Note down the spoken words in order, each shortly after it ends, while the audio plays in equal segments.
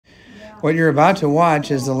What you're about to watch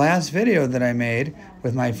is the last video that I made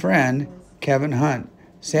with my friend, Kevin Hunt.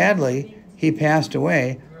 Sadly, he passed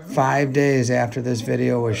away 5 days after this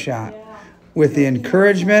video was shot. With the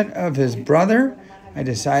encouragement of his brother, I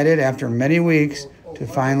decided after many weeks to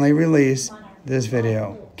finally release this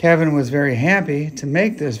video. Kevin was very happy to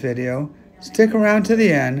make this video. Stick around to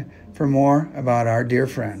the end for more about our dear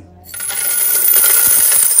friend.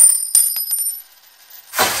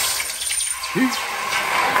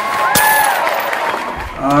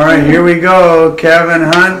 All right, here we go. Kevin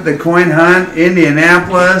Hunt, the Coin Hunt,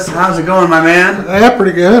 Indianapolis. How's it going, my man? Yeah,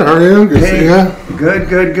 pretty good. How are you? Good to see you.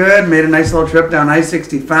 Good. Made a nice little trip down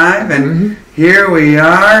I-65, and here we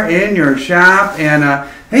are in your shop. And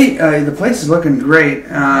hey, the place is looking great.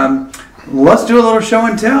 Let's do a little show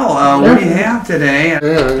and tell. What do you have today?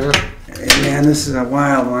 Yeah. Man, this is a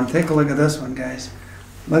wild one. Take a look at this one, guys.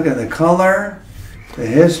 Look at the color, the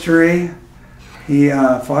history. He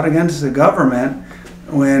fought against the government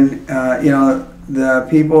when the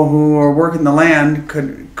people who were working the land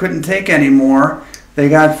couldn't take anymore. They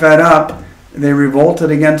got fed up. They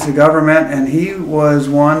revolted against the government, and he was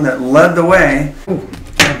one that led the way. Ooh,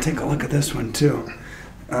 take a look at this one too.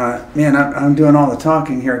 Man, I'm doing all the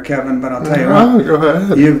talking here, Kevin, but I'll tell you what. Go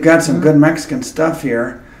ahead. You've got some good Mexican stuff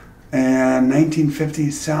here. And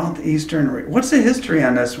 1950 Southeastern. What's the history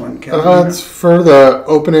on this one, Kevin? It's for the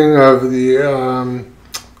opening of the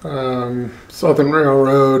Southern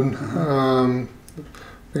Railroad. I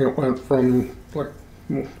think it went from like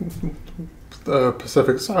the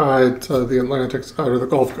Pacific side to the Atlantic side or the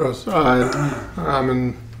Gulf Coast side.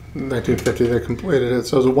 In 1950 they completed it,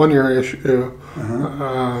 so it was a one-year issue.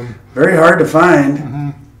 Very hard to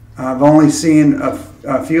find. I've only seen a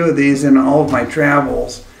few of these in all of my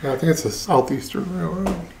travels. Yeah, I think it's the Southeastern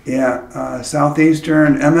Railroad. Yeah,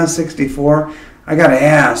 Southeastern, MS-64. I got to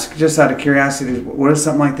ask, just out of curiosity, what does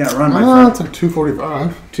something like that run, my friend? It's like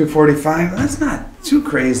 245. 245? That's not too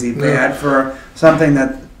crazy bad for something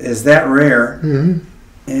that is that rare. And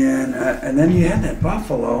then you had that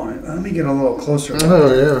buffalo. Let me get a little closer.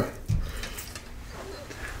 Oh, yeah.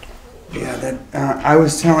 Yeah, that I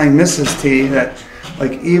was telling Mrs. T that,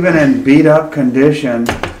 like, even in beat up condition,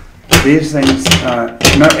 these things,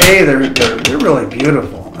 they're really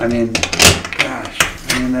beautiful. I mean, gosh,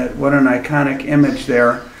 what an iconic image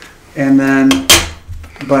there. And then,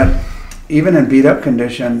 but even in beat up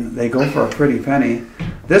condition, they go for a pretty penny.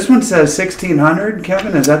 This one says $1,600.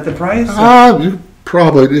 Kevin, is that the price? You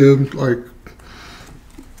probably do like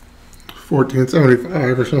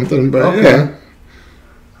 $1,475 or something, but okay. Yeah.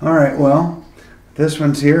 All right, well, this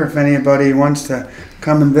one's here if anybody wants to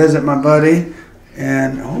come and visit my buddy.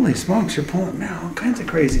 And holy smokes, you're pulling now all kinds of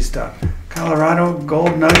crazy stuff. Colorado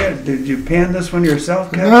gold nugget. Did you pan this one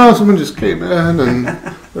yourself, Kevin? No, someone just came in and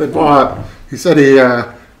they bought. He said he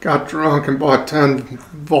got drunk and bought 10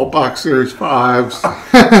 Vault Box Series 5s.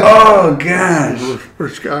 Oh gosh!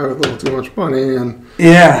 Rich guy with a little too much money, and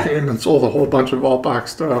came and sold a whole bunch of Vault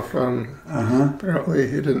Box stuff. Apparently,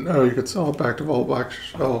 he didn't know you could sell it back to Vault Box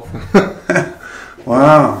yourself.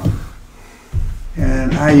 Wow.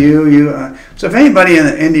 And IU, so if anybody in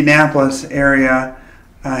the Indianapolis area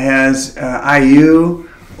has IU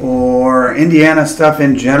or Indiana stuff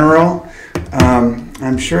in general,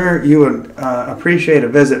 I'm sure you would appreciate a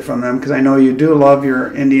visit from them because I know you do love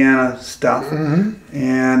your Indiana stuff. And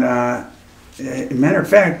matter of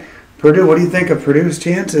fact, Purdue, what do you think of Purdue's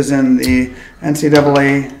chances in the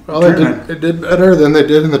NCAA tournament? They did better than they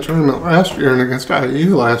did in the tournament last year and against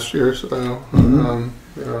IU last year. So, I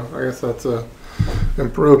guess that's a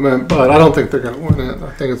improvement, but I don't think they're going to win it. I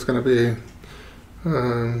think it's going to be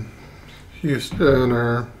Houston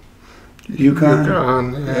or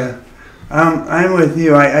UConn. Yeah. I'm with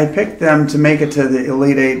you. I picked them to make it to the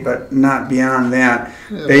Elite Eight, but not beyond that,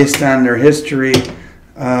 based on their history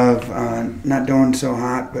of not doing so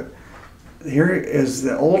hot. But here is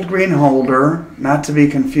the old green holder, not to be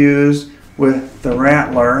confused with the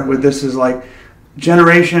Rattler. This is like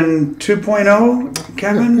Generation 2.0,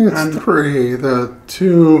 Kevin? I think it's 3. The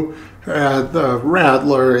 2 had the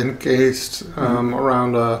Rattler encased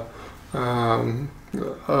around a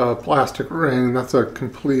plastic ring. That's a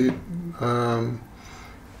complete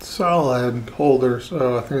solid holder,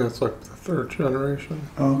 so I think it's like the 3rd generation.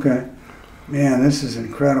 Okay. Man, this is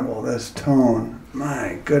incredible, this tone.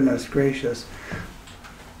 My goodness gracious.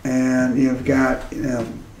 And you've got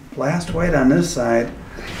blast white on this side.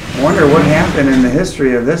 I wonder what happened in the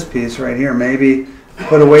history of this piece right here. Maybe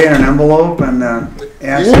put away in an envelope and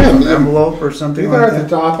ask for an envelope or something like that. Either at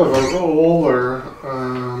the top of a roll or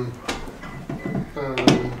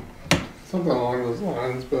something along those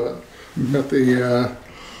lines. But got the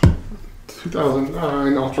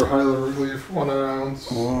 2009 ultra high relief 1 ounce.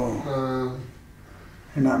 Whoa.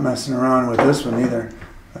 You're not messing around with this one either.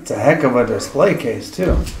 That's a heck of a display case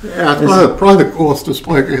too. Yeah, it's probably the coolest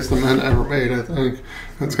display case the men ever made, I think.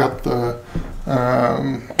 It's got the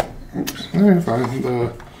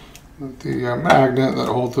magnet that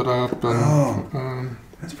holds it up. And,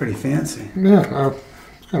 that's pretty fancy. Yeah,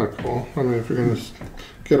 it's kind of cool. I mean, if you're going to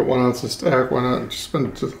get a 1 ounce of stack, why not just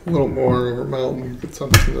spend just a little more over melting and get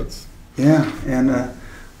something that's... Yeah, and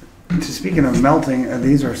speaking of melting,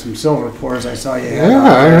 these are some silver pours I saw you had. Yeah,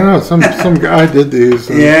 I know. Some guy did these.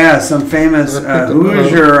 Yeah, some famous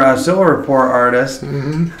Hoosier silver pour artist.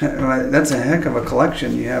 Mm-hmm. That's a heck of a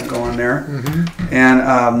collection you have going there. Mm-hmm.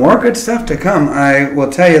 And more good stuff to come, I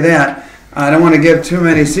will tell you that. I don't want to give too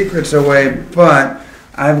many secrets away, but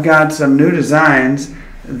I've got some new designs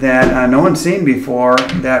that no one's seen before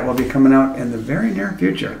that will be coming out in the very near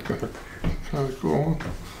future. Kind of cool.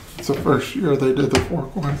 It's the first year they did the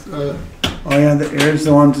fork ones. Oh yeah, here's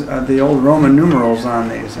the ones, the old Roman numerals on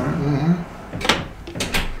these, huh? Mm-hmm.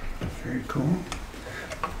 Very cool.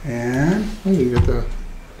 And you get the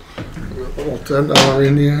little $10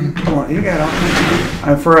 Indian. Well, you got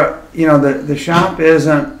all for the shop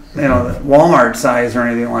isn't Walmart size or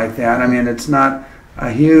anything like that. I mean, it's not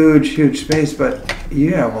a huge space, but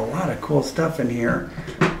you have a lot of cool stuff in here.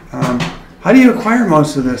 How do you acquire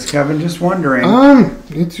most of this, Kevin? Just wondering.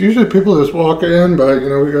 It's usually people just walk in, but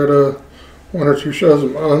we got 1 or 2 shows a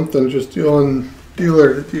month, and just dealing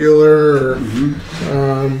dealer to dealer.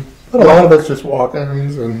 But a lot of it's just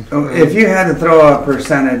walk-ins. And if you had to throw a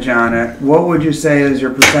percentage on it, what would you say is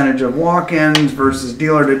your percentage of walk-ins versus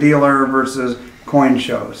dealer to dealer versus coin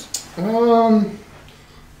shows? Probably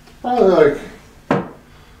like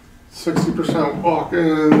 60%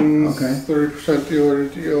 walk-ins, okay. 30% dealer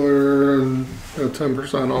to dealer, and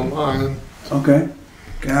 10% online. Okay,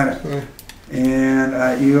 got it. So. And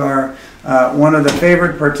you are one of the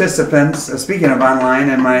favorite participants, speaking of online,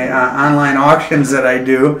 in my online auctions that I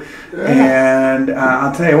do. Yeah. And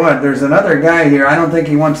I'll tell you what, there's another guy here. I don't think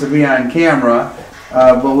he wants to be on camera,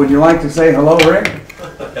 but would you like to say hello, Rick?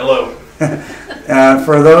 Hello.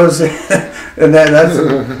 For those,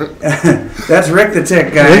 that's Rick the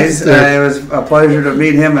Tick, guys. It was a pleasure to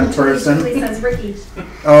meet him in person. Says Ricky.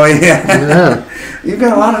 Oh yeah. You've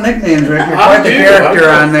got a lot of nicknames, Rick. You're quite the character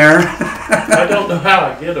on there. I don't know how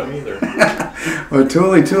I get them either. Well,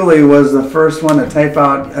 Tooley was the first one to type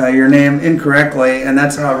out your name incorrectly, and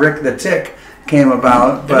that's how Rick the Tick came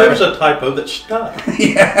about. But there was a typo that stuck.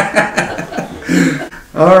 Yeah.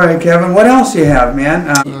 All right, Kevin. What else you have,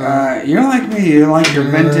 man? You're like me. You like your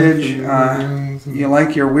vintage. You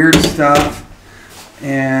like your weird stuff,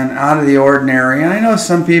 and out of the ordinary. And I know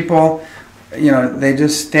some people, they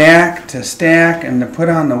just stack to stack and to put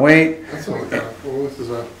on the weight. That's only kind of cool. This is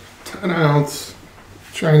a 10 ounce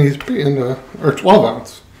Chinese panda, or 12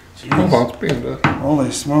 ounce. 12 ounce panda.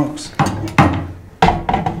 Holy smokes!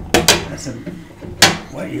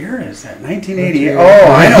 What year is that? 1988. Oh,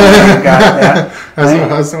 I know where you got that.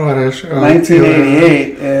 That's the one I showed.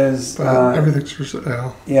 1988 is. Everything's for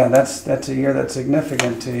sale. Yeah, that's a year that's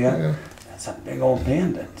significant to you. Yeah. That's a big old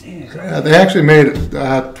panda. Jeez. Yeah, they actually made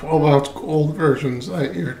 12 ounce gold versions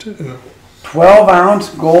that year too. 12 ounce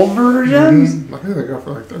gold versions? Mm-hmm. I think they go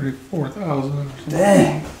for like 34,000.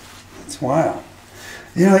 Dang, that's wild.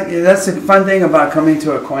 That's the fun thing about coming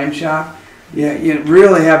to a coin shop. You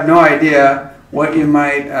really have no idea what you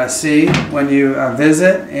might see when you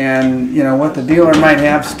visit, and what the dealer might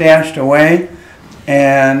have stashed away,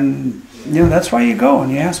 and that's why you go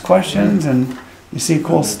and you ask questions and you see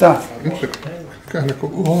cool stuff. Kind of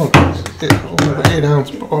cool. 8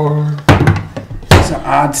 ounce bar. It's an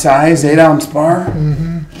odd size, 8 ounce bar.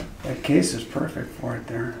 Mm-hmm. That case is perfect for it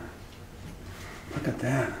there. Look at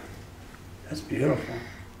that. That's beautiful.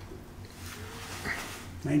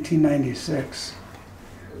 1996.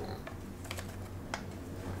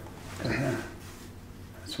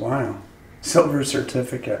 That's wild. Silver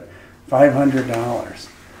certificate, $500.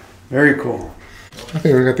 Very cool. I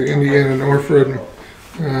think we got the Indiana Norford.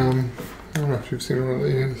 I don't know if you've seen one of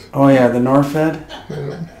these. Oh yeah, the Norfed.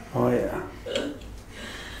 Yeah. Oh yeah.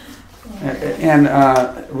 And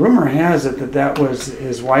rumor has it that was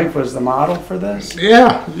his wife was the model for this.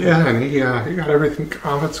 Yeah, and he got everything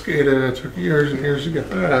confiscated. It took years and years to get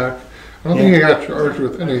back. I don't think he got charged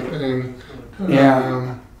with anything.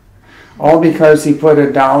 Yeah. All because he put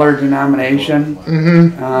a dollar denomination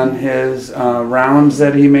on his rounds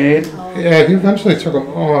that he made. Yeah, he eventually took them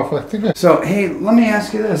off. I think. So, hey, let me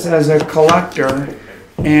ask you this: as a collector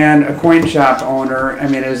and a coin shop owner, I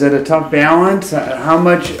mean, is it a tough balance? How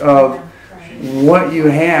much of what you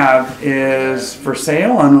have is for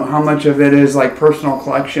sale and how much of it is like personal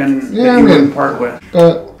collection that you wouldn't part with.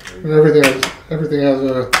 But everything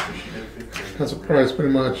has a price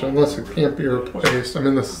pretty much, unless it can't be replaced. I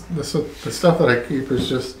mean, the stuff that I keep is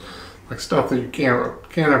just like stuff that you can't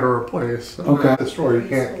ever replace. Okay. At the store, you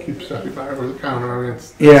can't keep stuff you buy over the counter. I mean,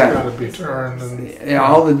 it's got to be turned. And, yeah,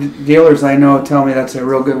 all the dealers I know tell me that's a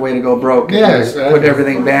real good way to go broke. Yeah, Just exactly. put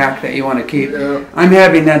everything back that you want to keep. Yeah. I'm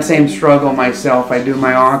having that same struggle myself. I do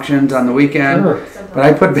my auctions on the weekend, Sure. but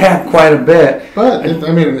I put back quite a bit. But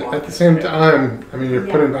I mean, at the same time, I mean, you're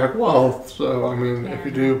putting back wealth. So I mean,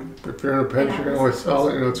 if you're in a pinch, you can always sell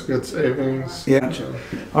it. You know, it's good savings. Yeah.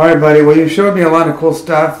 All right, buddy. Well, you showed me a lot of cool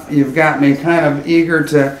stuff. You've got me kind of eager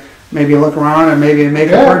to maybe look around and maybe make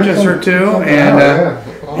a purchase or two. And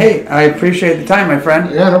hey, I appreciate the time, my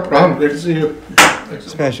friend. Yeah, no problem. Great to see you.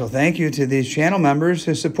 Special thank you to these channel members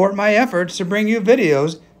who support my efforts to bring you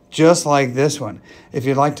videos just like this one. If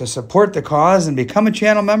you'd like to support the cause and become a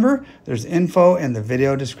channel member, there's info in the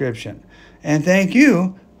video description. And thank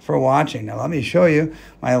you for watching. Now let me show you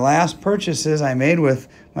my last purchases I made with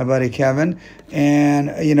my buddy Kevin.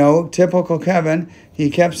 And you know, typical Kevin, he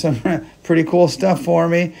kept some pretty cool stuff for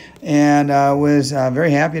me, and was very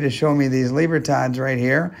happy to show me these Libertads right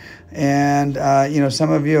here. And you know,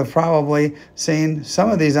 some of you have probably seen some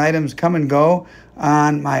of these items come and go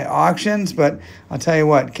on my auctions, but I'll tell you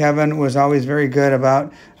what, Kevin was always very good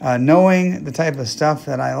about knowing the type of stuff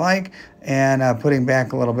that I like and putting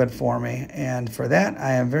back a little bit for me. And for that,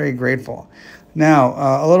 I am very grateful.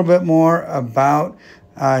 Now, a little bit more about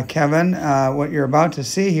Kevin. What you're about to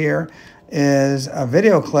see here is a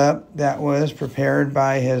video clip that was prepared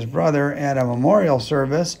by his brother at a memorial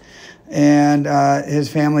service. And his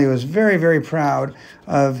family was very, very proud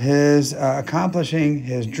of his accomplishing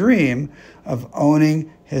his dream of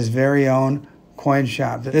owning his very own coin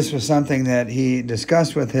shop. This was something that he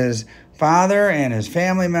discussed with his father and his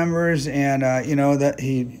family members, and you know, that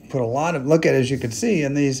he put a lot of, look at, as you could see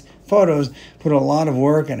in these photos, put a lot of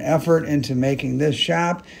work and effort into making this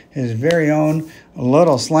shop his very own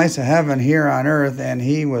little slice of heaven here on earth. And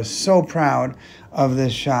he was so proud of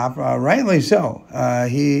this shop, rightly so.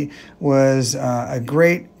 He was a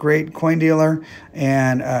great coin dealer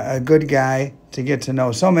and a good guy to get to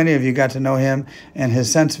know. So many of you got to know him and his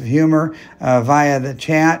sense of humor via the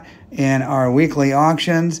chat and our weekly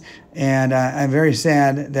auctions. And I'm very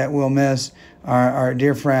sad that we'll miss our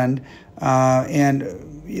dear friend.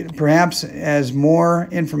 And perhaps as more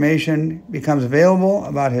information becomes available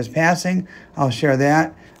about his passing, I'll share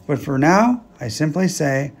that. But for now, I simply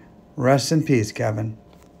say, rest in peace, Kevin.